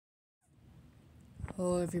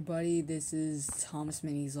Hello everybody, this is Thomas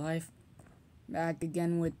Mini's Life. Back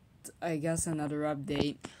again with, I guess, another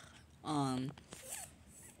update.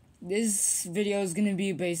 This video is gonna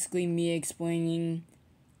be basically me explaining,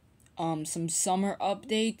 some summer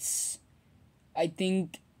updates. I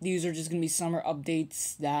think these are just gonna be summer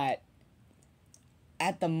updates that,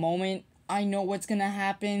 at the moment, I know what's gonna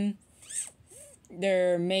happen.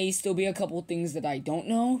 There may still be a couple things that I don't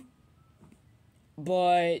know.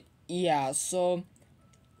 But, yeah, so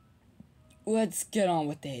let's get on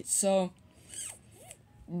with it. So,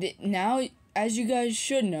 now, as you guys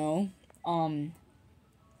should know, no,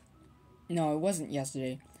 it wasn't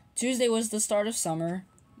yesterday. Tuesday was the start of summer.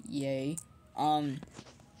 Yay. And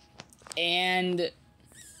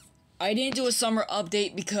I didn't do a summer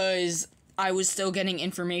update because I was still getting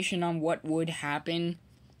information on what would happen,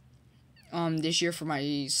 this year for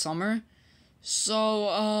my summer.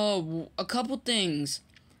 So, a couple things.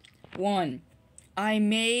 One, I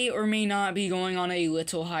may or may not be going on a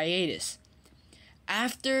little hiatus.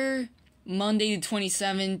 After Monday the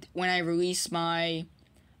 27th, when I release my,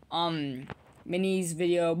 minis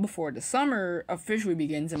video before the summer officially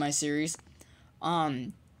begins in my series,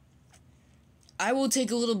 I will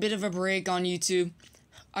take a little bit of a break on YouTube.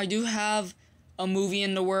 I do have a movie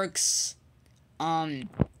in the works. Hint,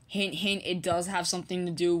 hint, it does have something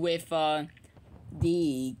to do with,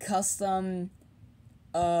 the custom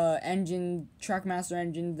engine, Trackmaster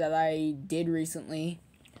engine that I did recently.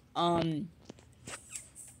 That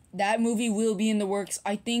movie will be in the works.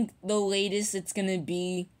 I think the latest it's gonna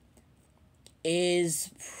be is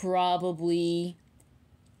probably,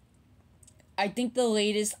 I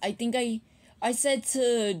said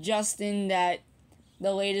to Justin that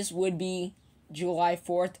the latest would be July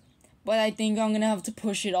 4th, but I think I'm gonna have to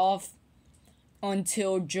push it off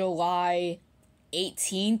until July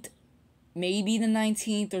 18th, maybe the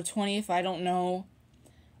 19th or 20th, I don't know.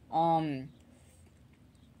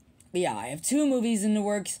 But yeah, I have two movies in the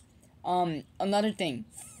works. Another thing,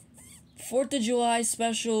 4th of July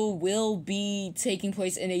special will be taking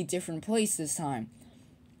place in a different place this time.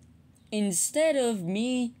 Instead of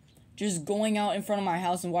me just going out in front of my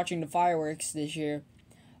house and watching the fireworks this year,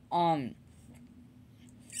 I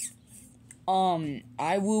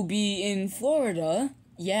will be in Florida.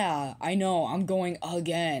 Yeah, I know, I'm going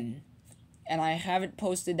again. And I haven't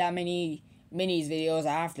posted that many minis videos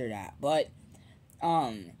after that. But,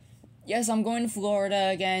 yes, I'm going to Florida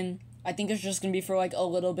again. I think it's just gonna be for, like, a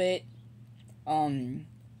little bit. Another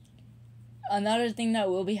thing that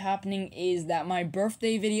will be happening is that my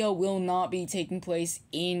birthday video will not be taking place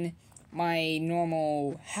in my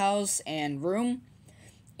normal house and room.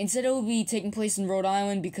 Instead, it will be taking place in Rhode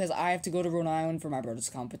Island because I have to go to Rhode Island for my brother's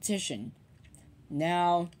competition.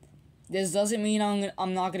 Now, this doesn't mean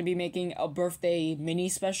I'm not going to be making a birthday mini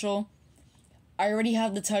special. I already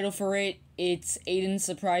have the title for it. It's Aiden's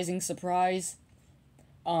Surprising Surprise.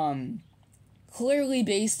 Clearly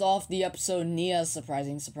based off the episode Nia's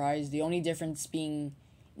Surprising Surprise. The only difference being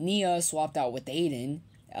Nia swapped out with Aiden,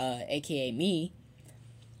 aka me.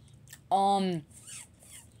 Other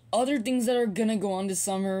things that are gonna go on this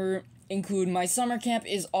summer include my summer camp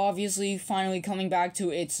is obviously finally coming back to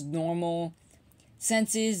its normal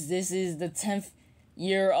senses. This is the 10th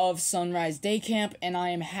year of Sunrise Day Camp, and I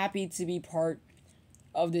am happy to be part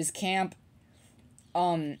of this camp.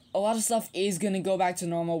 A lot of stuff is gonna go back to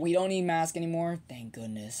normal. We don't need masks anymore, thank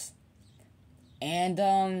goodness.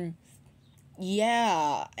 And,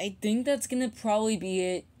 yeah, I think that's gonna probably be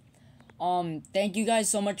it. Thank you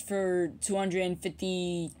guys so much for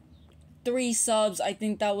 253 subs. I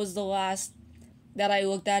think that was the last that I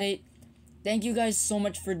looked at it. Thank you guys so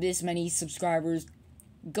much for this many subscribers.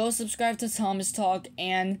 Go subscribe to Thomas Talk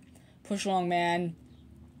and Push Along Man.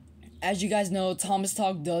 As you guys know, Thomas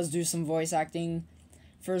Talk does do some voice acting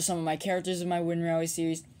for some of my characters in my Wind Rally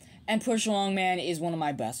series. And Push Along Man is one of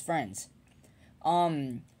my best friends.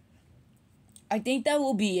 I think that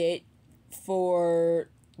will be it for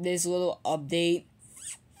this little update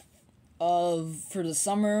for the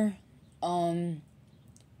summer.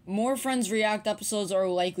 More Friends React episodes are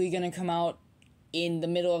likely going to come out in the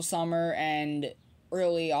middle of summer and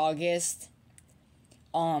early August.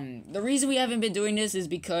 The reason we haven't been doing this is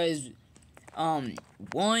because,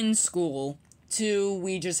 one, school, two,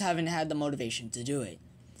 we just haven't had the motivation to do it.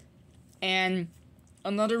 And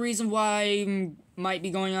another reason why I might be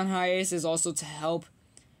going on hiatus is also to help,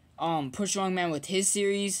 Push Along Man with his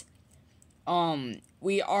series.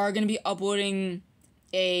 We are going to be uploading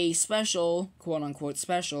a special, quote-unquote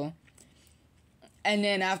special, and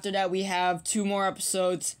then after that we have 2 more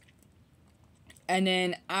episodes, and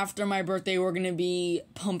then after my birthday we're going to be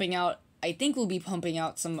pumping out I think we'll be pumping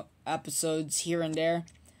out some episodes here and there.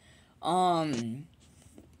 And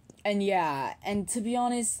yeah, and to be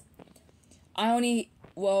honest, I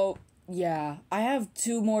have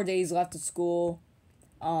 2 more days left of school.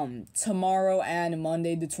 Tomorrow and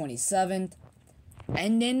Monday the 27th.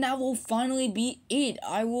 And then that will finally be it.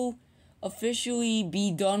 I will officially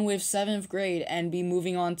be done with 7th grade and be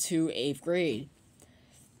moving on to 8th grade.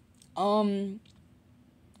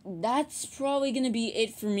 That's probably gonna be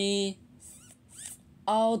it for me.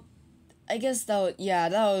 I guess that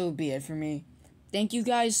will be it for me. Thank you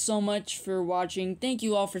guys so much for watching. Thank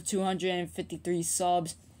you all for 253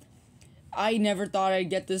 subs. I never thought I'd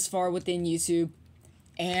get this far within YouTube.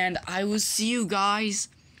 And I will see you guys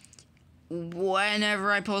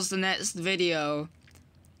whenever I post the next video,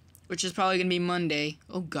 which is probably gonna be Monday.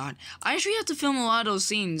 Oh god. I actually have to film a lot of those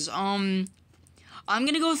scenes. I'm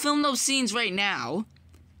gonna go film those scenes right now.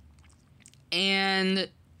 And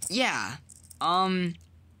yeah.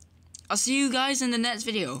 I'll see you guys in the next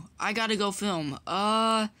video. I gotta go film.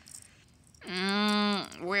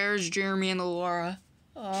 Where's Jeremy and Laura?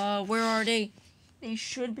 Where are they? They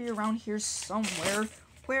should be around here somewhere.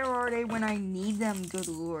 Where are they when I need them, good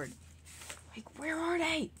lord? Like, where are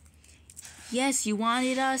they? Yes, you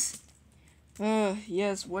wanted us?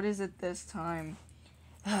 Yes, what is it this time?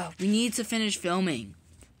 We need to finish filming.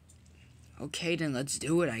 Okay, then let's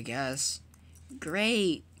do it, I guess.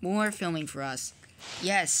 Great, more filming for us.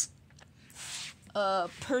 Yes.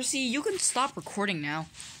 Percy, you can stop recording now.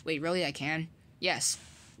 Wait, really, I can? Yes.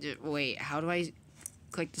 Wait, how do I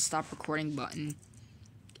click the stop recording button?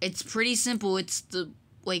 It's pretty simple. It's the,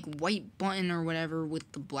 like, white button or whatever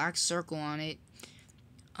with the black circle on it.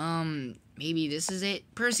 Maybe this is it?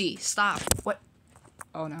 Percy, stop. What?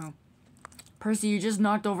 Oh, no. Percy, you just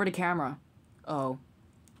knocked over the camera. Oh.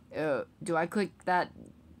 Do I click that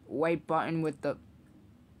white button with the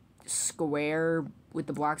square, with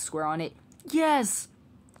the black square on it? Yes!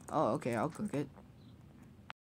 Oh, okay, I'll click it.